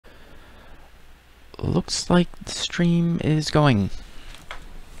looks like the stream is going.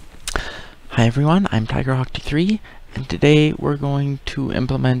 Hi everyone, I'm TigerHawk3, and today we're going to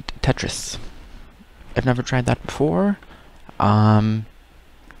implement Tetris. I've never tried that before. Don't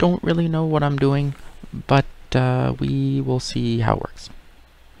really know what I'm doing, but we will see how it works.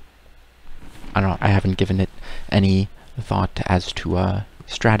 I don't know, I haven't given it any thought as to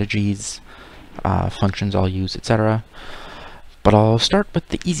strategies, functions I'll use, etc. But I'll start with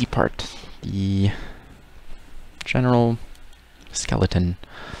the easy part, the general skeleton.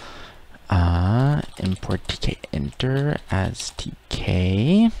 Import Tkinter as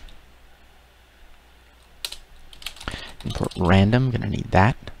tk. Import random, gonna need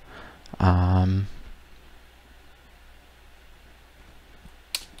that. I'll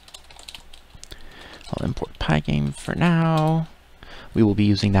import Pygame for now. We will be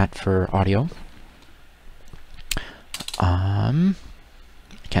using that for audio. I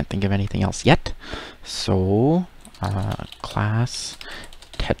can't think of anything else yet. So, class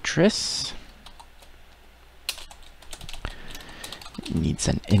Tetris needs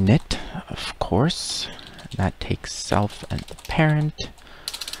an init, of course. That takes self and the parent,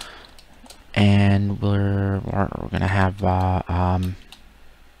 and we're gonna have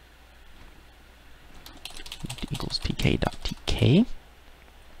equals tk.tk,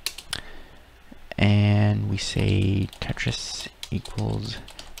 and we say Tetris equals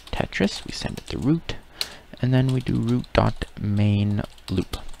Tetris. We send it to root, and then we do root.main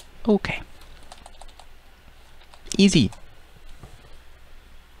loop. Okay. Easy.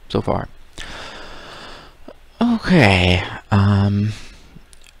 So far. Okay.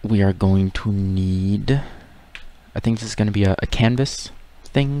 We are going to need, I think this is going to be a canvas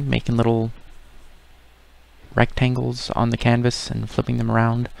thing, making little rectangles on the canvas and flipping them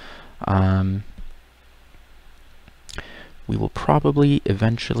around. We will probably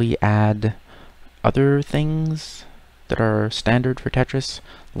eventually add other things that are standard for Tetris,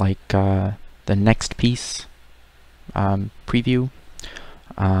 like the next piece preview,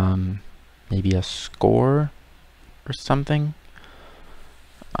 maybe a score or something,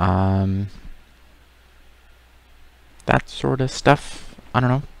 that sort of stuff. I don't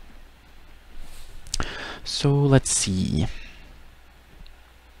know. So let's see.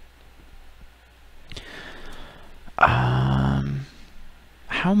 How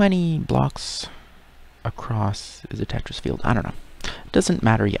many blocks across is a Tetris field? I don't know. It doesn't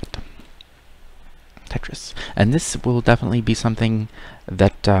matter yet. Tetris. And this will definitely be something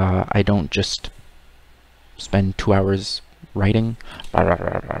that I don't just spend 2 hours writing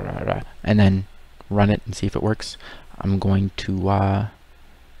and then run it and see if it works. I'm going to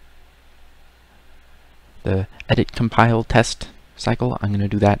the edit compile test cycle. I'm going to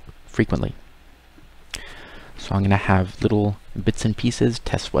do that frequently. So I'm going to have little bits and pieces,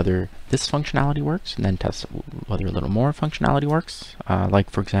 test whether this functionality works, and then test whether a little more functionality works. Like,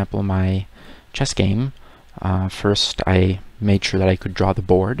 for example, my chess game. First, I made sure that I could draw the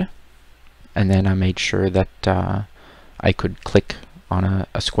board, and then I made sure that I could click on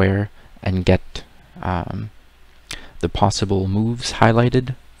a square and get the possible moves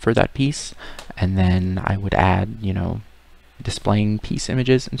highlighted for that piece, and then I would add, you know, displaying piece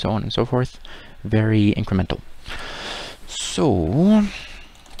images and so on and so forth. Very incremental. So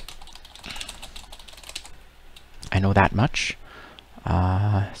I know that much.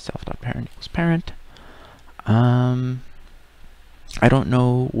 Self.parent equals parent. I don't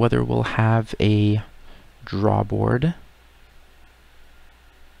know whether we'll have a drawboard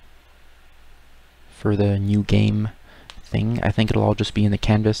for the new game thing. I think it'll all just be in the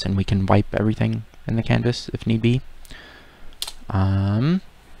canvas, and we can wipe everything in the canvas if need be.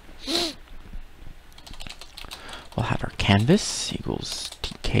 We'll have our canvas equals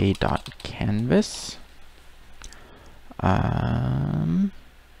tk.canvas.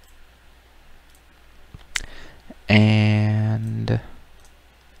 And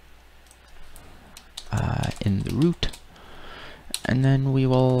in the root, and then we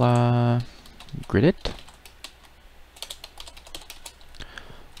will grid it.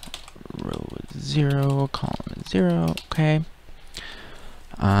 Row 0, column 0, okay.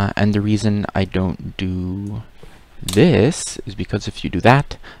 And the reason I don't do this is because if you do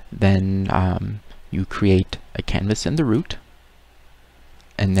that, then you create a canvas in the root,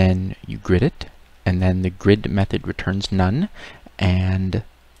 and then you grid it, and then the grid method returns none, and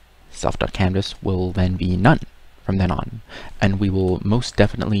self.canvas will then be none from then on. And we will most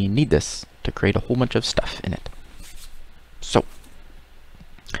definitely need this to create a whole bunch of stuff in it. So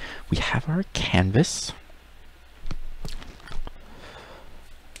we have our canvas.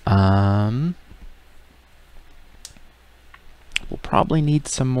 probably need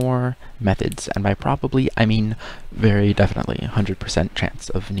some more methods, and by probably I mean very definitely 100% chance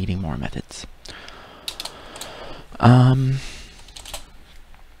of needing more methods.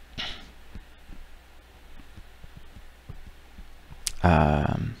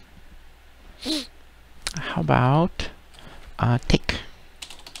 How about tick?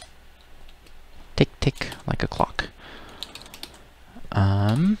 Tick, tick, like a clock.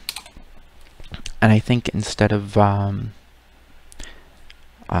 And I think instead of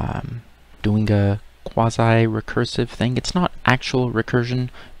doing a quasi-recursive thing, it's not actual recursion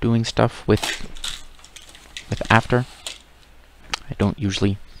doing stuff with after. I don't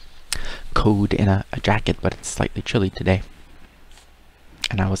usually code in a jacket, but it's slightly chilly today.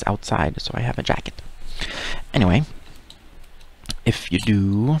 And I was outside, so I have a jacket. Anyway, if you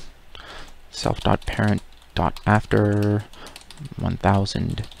do self.parent.after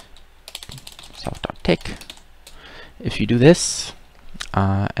 1000 self.tick, if you do this,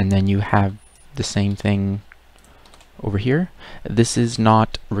 and then you have the same thing over here, this is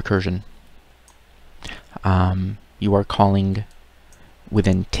not recursion. You are calling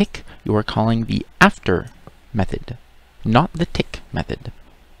within tick, you are calling the after method, not the tick method.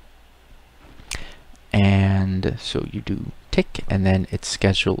 And so you do tick, and then it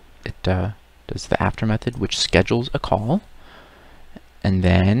does the after method, which schedules a call, and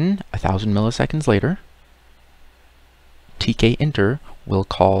then 1,000 milliseconds later, Tkinter will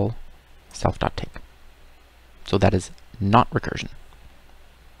call self.tick. So that is not recursion.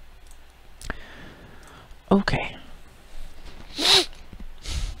 Okay.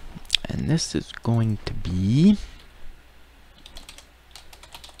 And this is going to be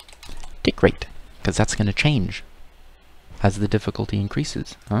tick rate, because that's going to change as the difficulty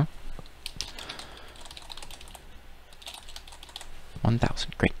increases, huh?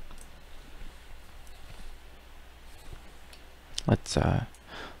 1000, great. Let's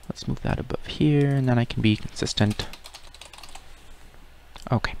move that above here, and then I can be consistent.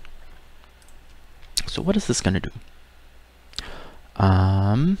 Okay. So what is this going to do?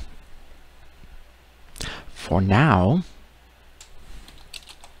 For now,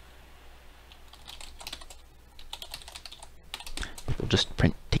 we'll just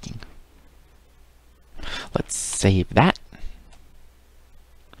print ticking. Let's save that.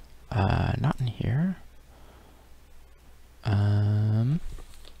 Not in here.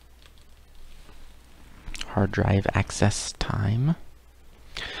 Hard drive access time.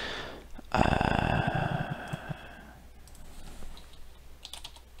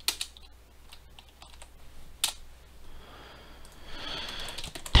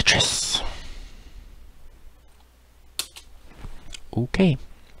 Tetris. Okay.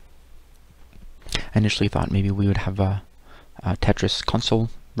 I initially thought maybe we would have a Tetris console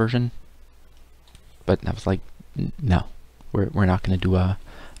version, but I was like, no, we're not going to do a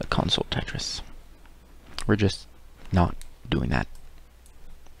console Tetris. We're just not doing that.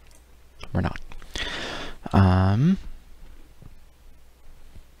 We're not. I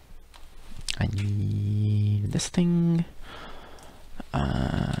need this thing.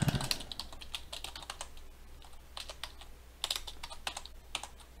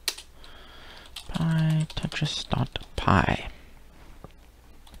 Pi Tetris.pi.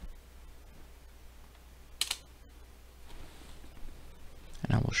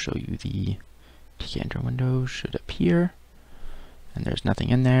 And I will show you the Tkinter window should appear, and there's nothing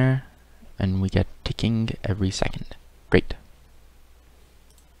in there, and we get ticking every second. Great.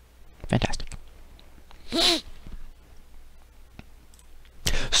 Fantastic.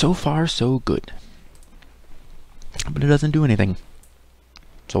 So far, so good. But it doesn't do anything.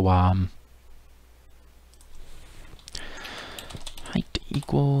 So, height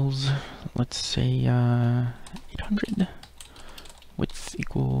equals, let's say, 800. Width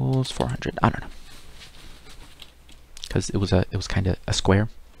equals 400. I don't know. Because it was kind of a square.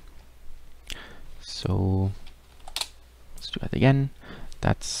 So let's do that again.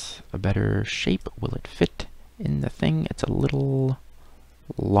 That's a better shape. Will it fit in the thing? It's a little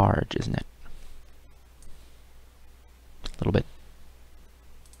large, isn't it? A little bit.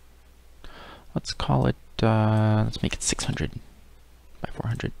 Let's call it, let's make it 600 by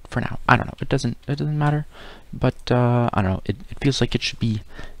 400 for now. I don't know. It doesn't matter. But I don't know. It feels like it should be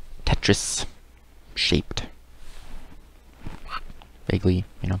Tetris shaped. Vaguely,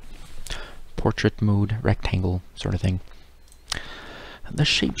 you know, portrait mode, rectangle sort of thing. The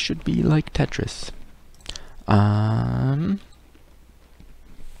shape should be like Tetris.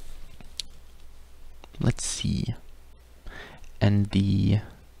 Let's see. And the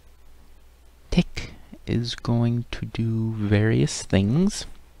tick is going to do various things.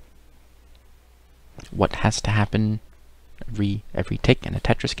 What has to happen every tick in a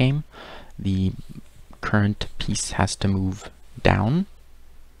Tetris game, the current piece has to move down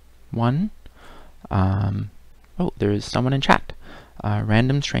one. Oh, there's someone in chat.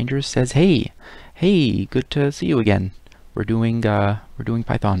 Random Strangers says, "Hey, good to see you again. We're doing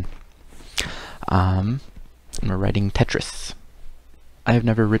Python. And we're writing Tetris. I have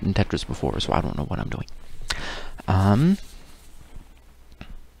never written Tetris before, so I don't know what I'm doing.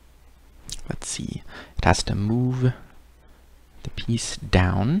 Let's see. It has to move the piece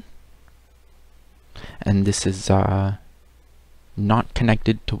down, and this is not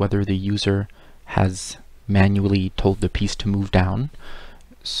connected to whether the user has manually told the piece to move down.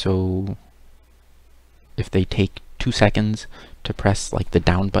 So if they take 2 seconds to press like the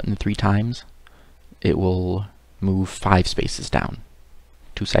down button 3 times, it will move 5 spaces down.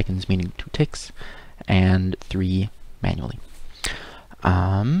 2 seconds meaning 2 ticks, and 3 manually.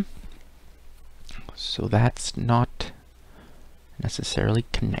 So that's not necessarily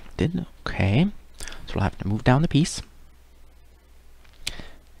connected. Okay, so we'll have to move down the piece.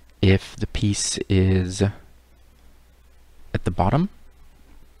 If the piece is at the bottom,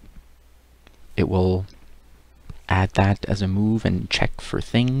 it will add that as a move and check for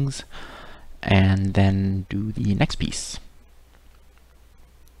things, and then do the next piece.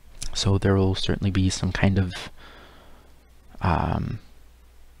 So there will certainly be some kind of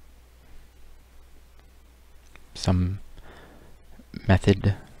some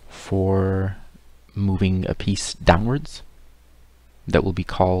method for moving a piece downwards that will be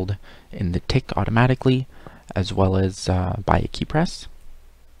called in the tick automatically, as well as by a key press.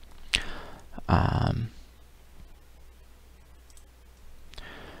 How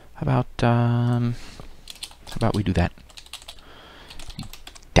about we do that?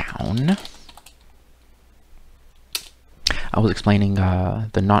 Down. I was explaining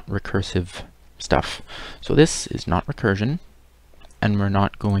the not recursive stuff. So this is not recursion, and we're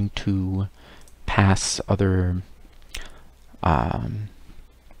not going to pass other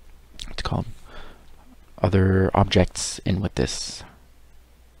what's called other objects in with this,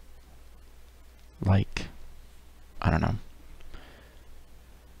 like, I don't know,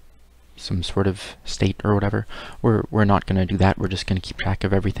 some sort of state or whatever. We're not going to do that. We're just going to keep track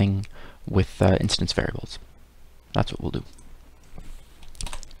of everything with instance variables. That's what we'll do.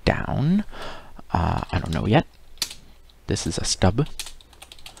 Down. I don't know yet. This is a stub.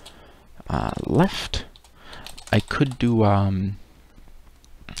 Left. I could do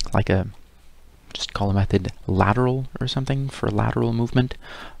like just call a method lateral or something for lateral movement,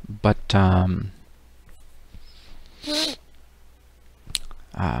 but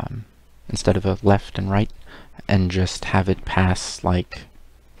instead of a left and right, and just have it pass like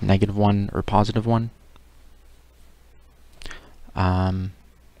 -1 or +1.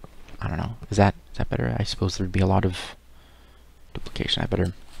 I don't know. Is that better? I suppose there'd be a lot of duplication. I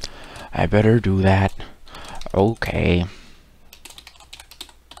better do that. Okay.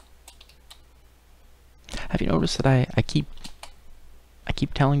 Have you noticed that I keep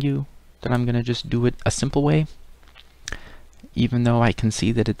telling you that I'm gonna just do it a simple way, even though I can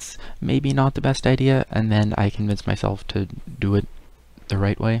see that it's maybe not the best idea, and then I convince myself to do it the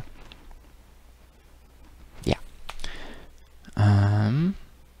right way? Yeah.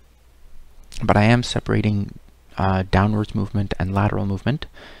 But I am separating downwards movement and lateral movement,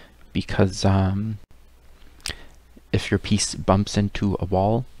 because if your piece bumps into a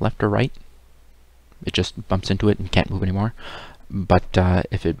wall, left or right, it just bumps into it and can't move anymore. But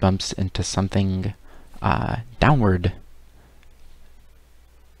if it bumps into something downward,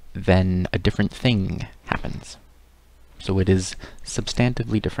 then a different thing happens. So it is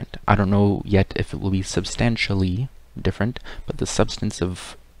substantively different. I don't know yet if it will be substantially different, but the substance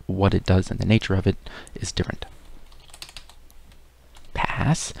of what it does and the nature of it is different.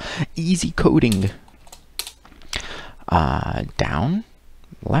 Pass. Easy coding. Down,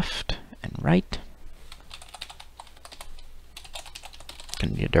 left, and right.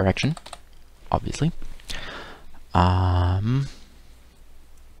 Gonna need a direction, obviously. And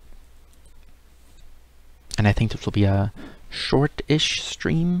I think this will be a short-ish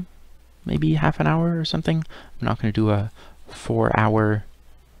stream, maybe half an hour or something. I'm not going to do a 4-hour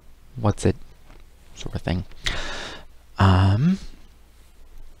what's it sort of thing.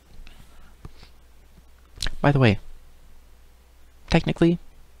 By the way, technically,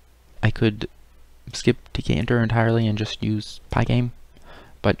 I could skip Tkinter entirely and just use Pygame,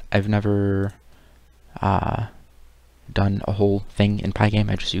 but I've never done a whole thing in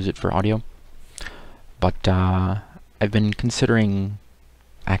Pygame. I just use it for audio. But I've been considering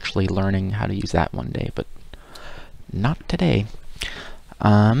actually learning how to use that one day, but not today.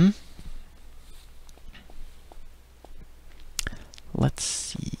 Let's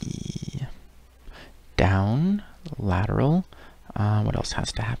see. Down, lateral. What else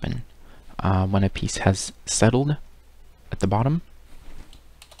has to happen? When a piece has settled at the bottom.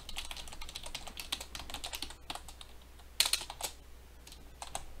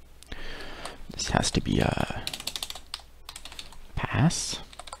 This has to be a pass.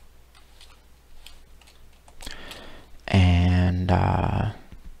 And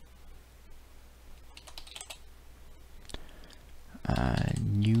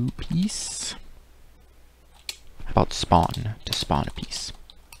new piece. How about spawn, to spawn a piece?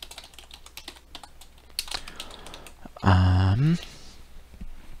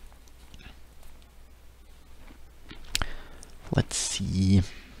 Let's see.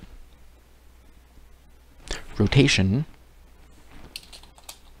 Rotation.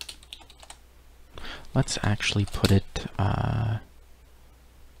 Let's actually put it the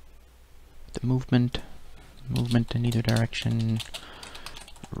movement in either direction.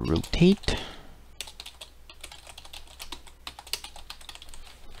 Rotate.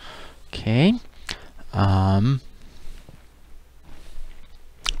 Okay.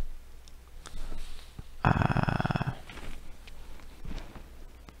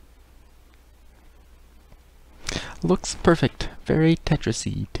 Looks perfect. Very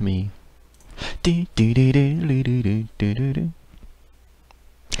Tetris-y to me.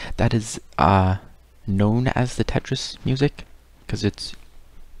 That is known as the Tetris music because it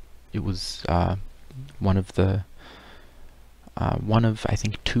was one of I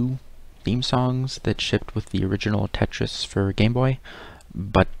think 2 theme songs that shipped with the original Tetris for Game Boy,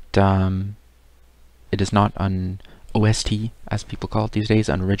 but it is not an OST, as people call it these days,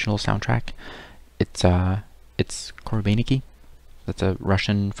 an original soundtrack. It's Korbeniki. That's a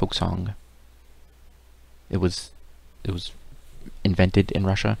Russian folk song. It was invented in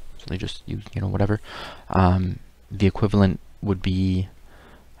Russia, so they just used, whatever. The equivalent would be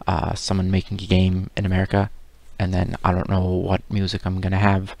someone making a game in America, and then I don't know what music I'm gonna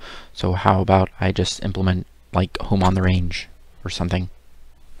have, so how about I just implement like Home on the Range or something,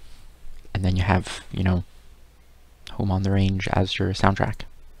 and then you have, Home on the Range as your soundtrack.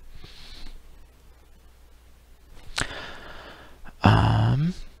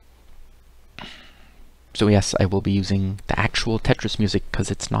 So yes, I will be using the actual Tetris music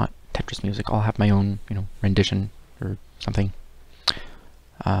because it's not Tetris music. I'll have my own, rendition or something.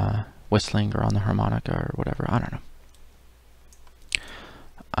 Whistling or on the harmonica or whatever, I don't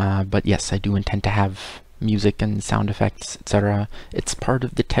know. But yes, I do intend to have music and sound effects, etc. It's part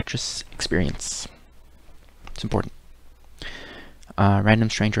of the Tetris experience. It's important.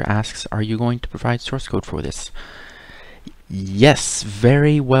 Random Stranger asks, are you going to provide source code for this? Yes,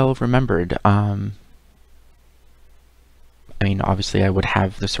 very well remembered. I mean, obviously I would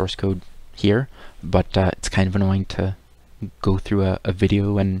have the source code here, but it's kind of annoying to go through a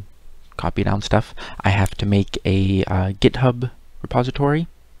video and copy down stuff. I have to make a GitHub repository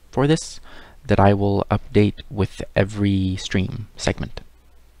for this that I will update with every stream segment.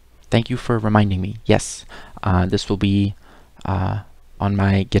 Thank you for reminding me. Yes, this will be on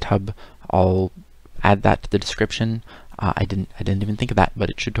my GitHub. I'll add that to the description. I didn't even think of that, but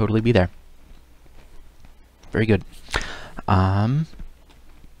it should totally be there. Very good.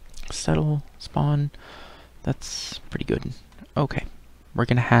 Settle, spawn, that's pretty good. Okay, we're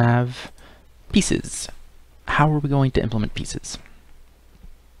gonna have pieces. How are we going to implement pieces?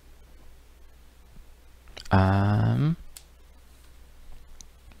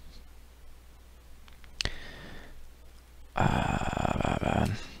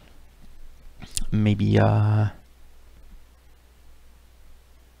 Maybe, I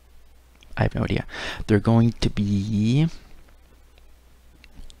have no idea. They're going to be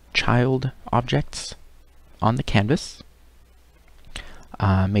child objects on the canvas,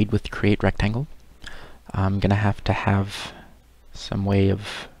 made with create rectangle. I'm gonna have to have some way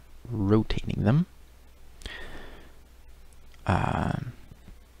of rotating them.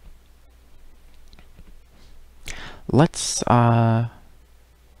 Let's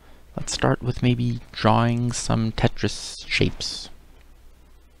start with maybe drawing some Tetris shapes.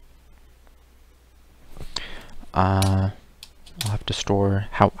 I'll have to store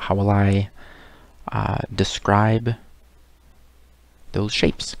how will I describe those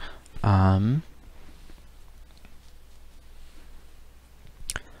shapes.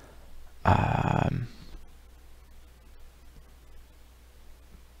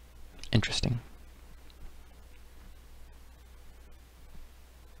 Interesting.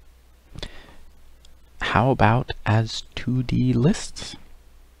 How about as 2D lists?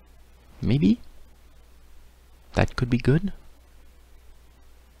 Maybe? That could be good.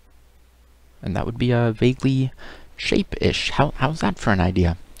 And that would be vaguely shape-ish. How's that for an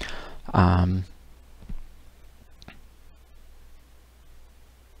idea?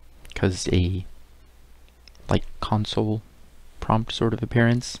 Because a like console prompt sort of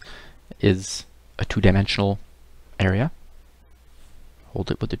appearance is a two-dimensional area. Hold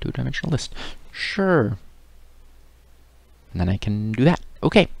it with a two-dimensional list. Sure. And then I can do that.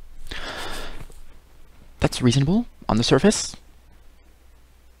 Okay. That's reasonable on the surface.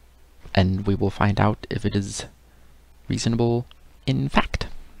 And we will find out if it is reasonable in fact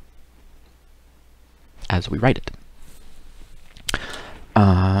as we write it.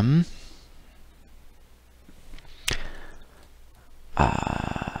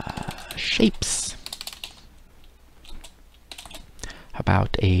 Shapes. How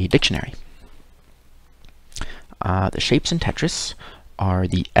about a dictionary? The shapes in Tetris are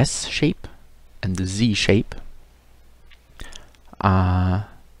the S shape and the Z shape. The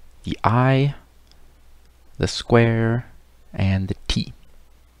I, the square, and the T.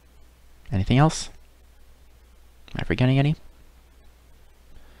 Anything else? Am I forgetting any?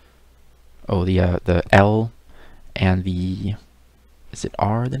 Oh, the L and the, is it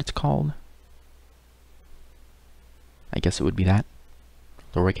R that it's called? I guess it would be that,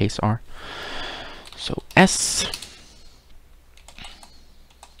 lowercase r. So S,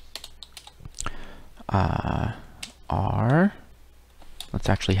 R, let's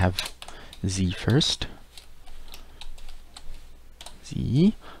actually have Z first.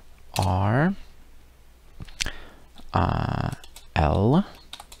 Z, R, L,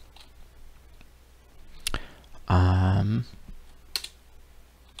 how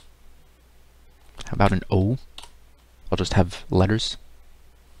about an O? I'll just have letters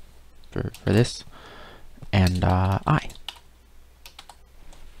for this, and I.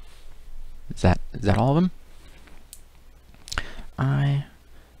 Is that all of them? I,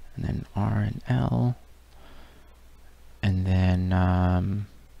 and then R and L, and then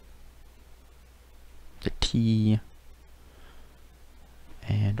the T,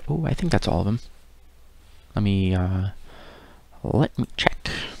 and oh, I think that's all of them. Let me check.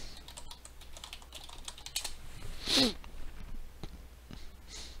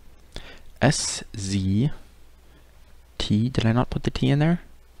 S, Z, T. Did I not put the T in there?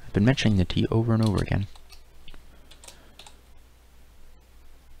 I've been mentioning the T over and over again.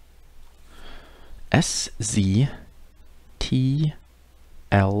 S, Z, T,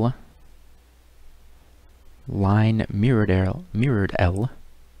 L, line mirrored L,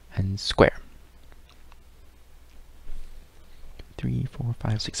 and square. 3, 4,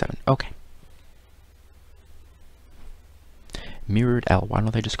 5, 6, 7. Okay. Mirrored L. Why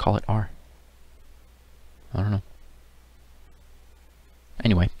don't they just call it R? I don't know.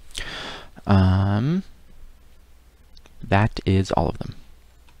 Anyway, that is all of them.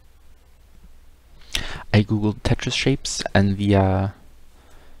 I googled Tetris shapes, and the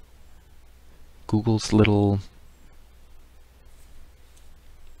Google's little...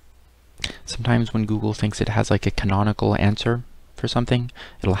 Sometimes when Google thinks it has like a canonical answer for something,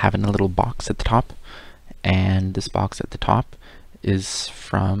 it'll have in a little box at the top, and this box at the top is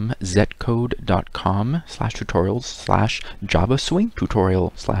from zcode.com/tutorials/Java swing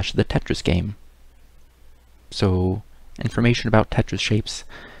tutorial/the Tetris game. So information about Tetris shapes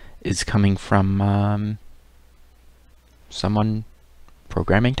is coming from someone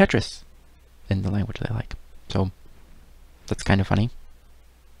programming Tetris in the language they like. So that's kind of funny.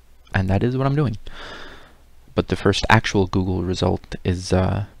 And that is what I'm doing. But the first actual Google result is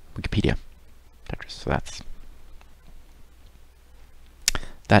Wikipedia Tetris. So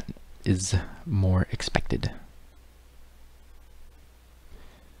that is more expected.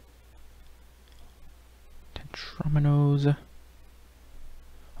 Tetrominoes.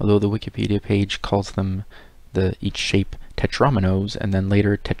 Although the Wikipedia page calls them each shape tetrominoes and then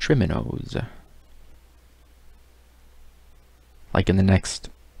later tetriminoes. Like in the next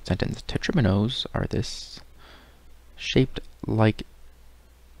sentence, tetriminoes are this shaped like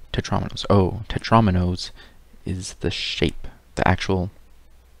tetrominoes. Oh, tetrominoes is the shape, the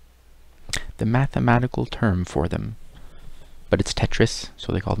mathematical term for them. But it's Tetris,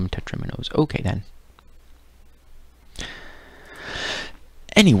 so they call them tetriminoes. Okay then.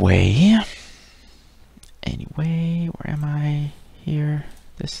 Anyway, where am I here?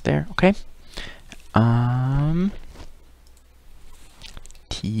 This, there, okay.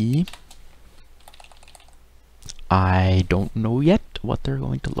 T. I don't know yet what they're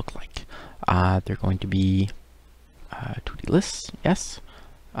going to look like. They're going to be 2D lists, yes.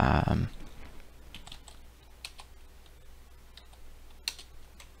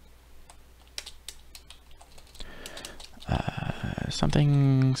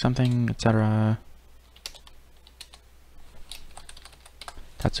 Something, etc.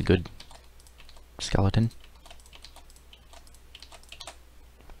 That's a good skeleton.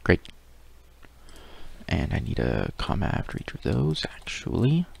 Great. And I need a comma after each of those,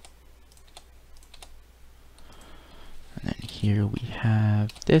 actually. And then here we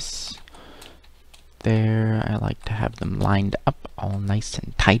have this. There, I like to have them lined up, all nice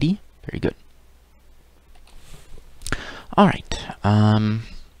and tidy. Very good. All right.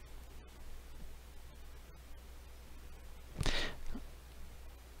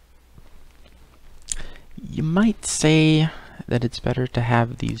 You might say that it's better to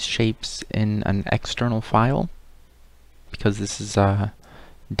have these shapes in an external file because this is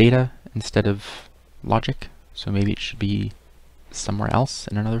data instead of logic. So maybe it should be somewhere else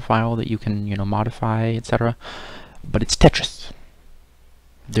in another file that you can, modify, etc. But it's Tetris.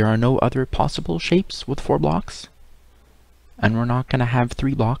 There are no other possible shapes with 4 blocks, and we're not going to have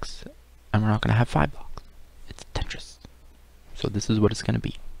 3 blocks, and we're not going to have 5 blocks. It's Tetris. So this is what it's going to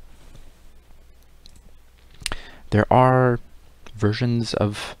be. There are versions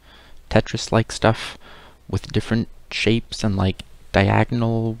of Tetris-like stuff with different shapes and like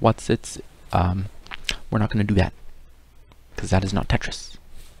diagonal what's-its. We're not going to do that because that is not Tetris.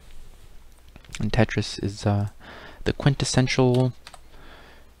 And Tetris is the quintessential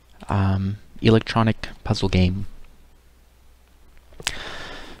electronic puzzle game.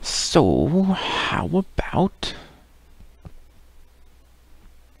 So how about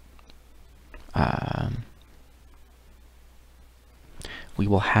we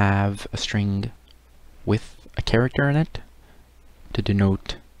will have a string with a character in it to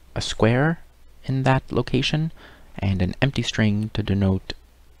denote a square in that location, and an empty string to denote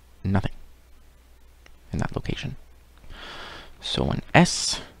nothing in that location. So an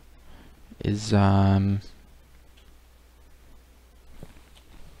S is empty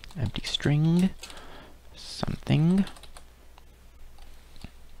string, something,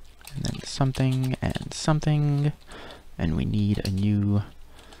 and then something and something, and we need a new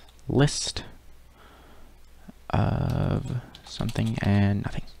list of something and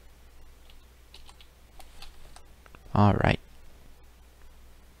nothing. All right.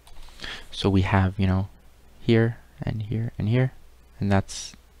 So we have, here and here and here, and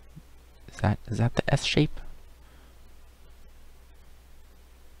that's is that the S shape?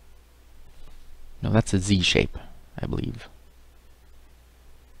 No, that's a Z shape, I believe.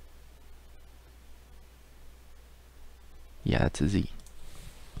 Yeah, that's a Z.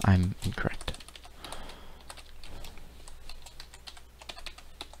 I'm incorrect.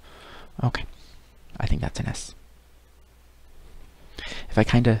 Okay, I think that's an S. If I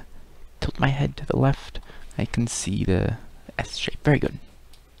kind of tilt my head to the left, I can see the S shape. Very good.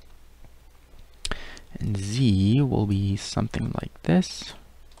 And Z will be something like this,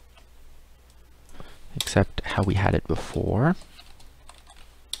 except how we had it before.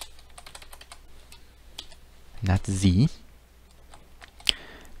 And that's Z.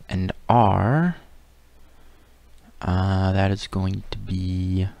 And R, that is going to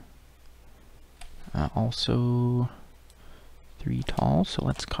be also 3 tall, so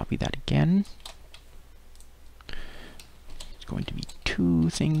let's copy that again. It's going to be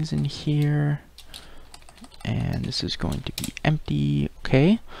 2 things in here, and this is going to be empty.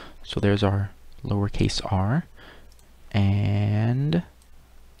 Okay, so there's our lowercase r, and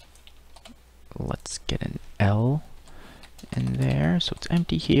let's get an L in there, so it's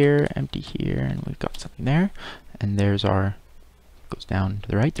empty here, and we've got something there, and there's our, goes down to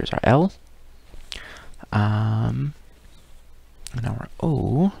the right, there's our L. And our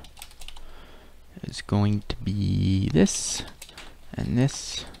O is going to be this, and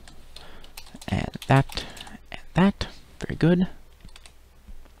this, and that, and that. Very good.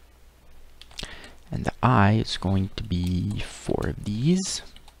 And the I is going to be 4 of these.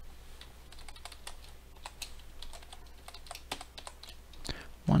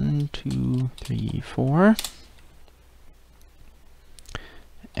 One, 2, 3, 4.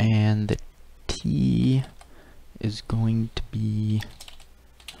 And the T is going to be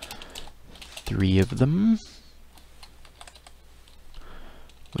 3 of them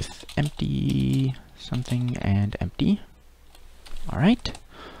with empty something and empty. All right,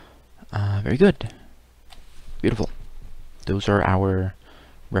 very good, beautiful. Those are our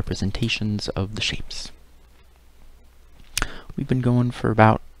representations of the shapes. We've been going for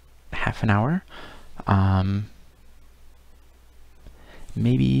about half an hour.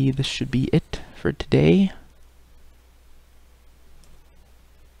 Maybe this should be it for today.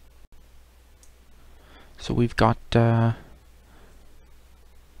 So we've got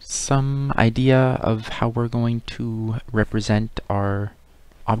some idea of how we're going to represent our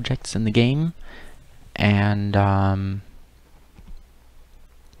objects in the game, and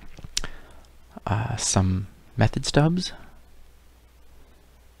some method stubs.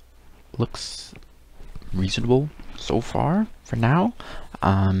 Looks reasonable so far for now.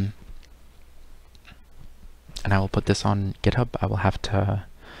 And I will put this on GitHub. I will have to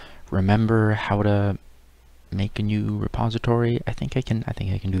remember how to make a new repository. I think I can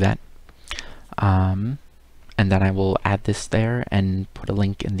do that. And then I will add this there and put a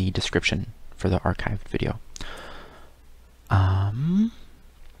link in the description for the archived video.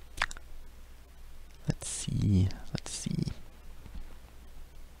 Let's see.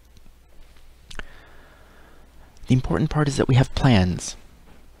 The important part is that we have plans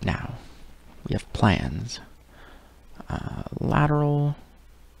now. We have plans. Lateral,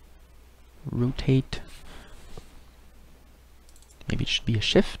 rotate. Maybe it should be a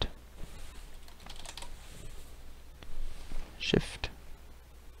shift. Shift.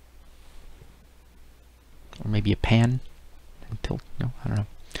 Or maybe a pan and tilt. No, I don't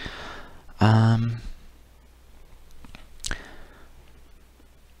know.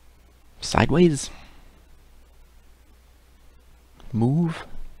 Sideways. Move.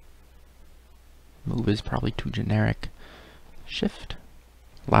 Move is probably too generic. Shift.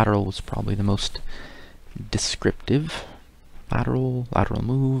 Lateral was probably the most descriptive. Lateral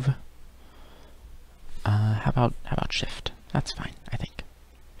move. How about shift? That's fine, I think.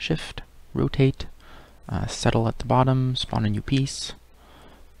 Shift, rotate, settle at the bottom, spawn a new piece.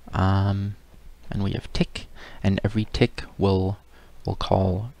 And we have tick, and every tick we'll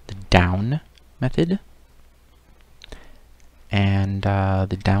call the down method. And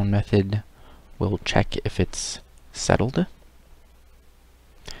the down method will check if it's settled.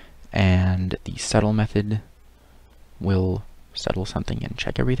 And the settle method will settle something and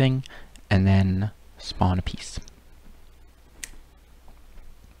check everything, and then spawn a piece.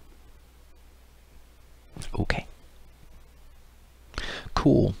 Okay.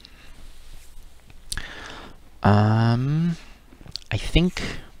 Cool. I think,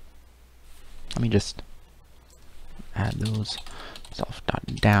 let me just add those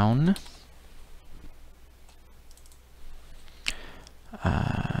self.down.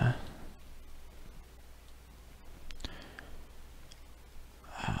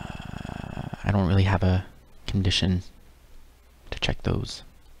 I don't really have a condition to check those.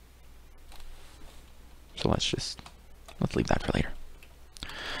 So let's leave that for later.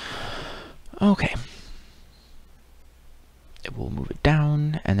 Okay. It will move it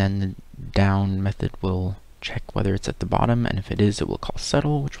down, and then the down method will check whether it's at the bottom, and if it is, it will call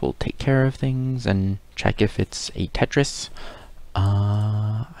settle, which will take care of things and check if it's a Tetris.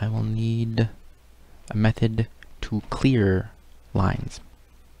 I will need a method to clear lines,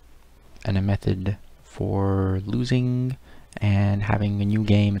 and a method for losing and having a new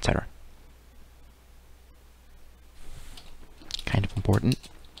game, etc. Kind of important.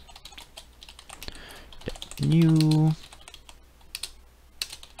 New.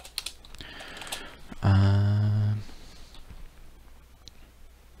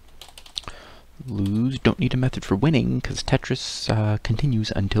 Lose. Don't need a method for winning, because Tetris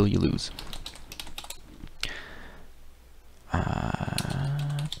continues until you lose.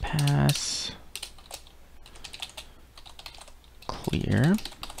 Pass. Clear.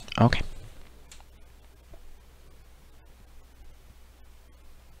 Okay.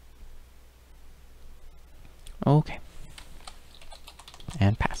 Okay.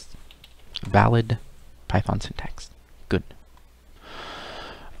 And pass. Valid Python syntax. Good.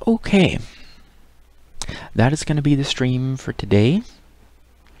 Okay. That is going to be the stream for today.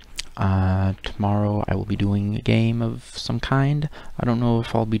 Tomorrow I will be doing a game of some kind. I don't know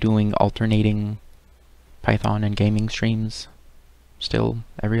if I'll be doing alternating Python and gaming streams still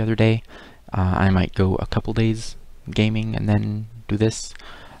every other day. I might go a couple days gaming and then do this.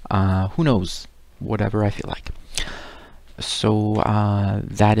 Who knows? Whatever I feel like. So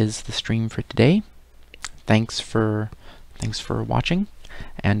that is the stream for today. Thanks for watching,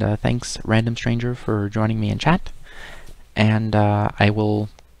 and thanks Random Stranger for joining me in chat. And I will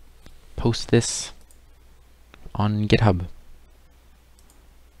post this on GitHub,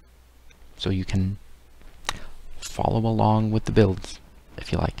 so you can follow along with the builds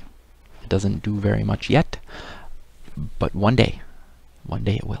if you like. It doesn't do very much yet, but one day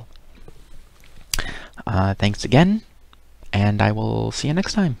it will. Thanks again, and I will see you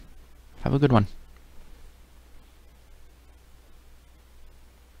next time. Have a good one.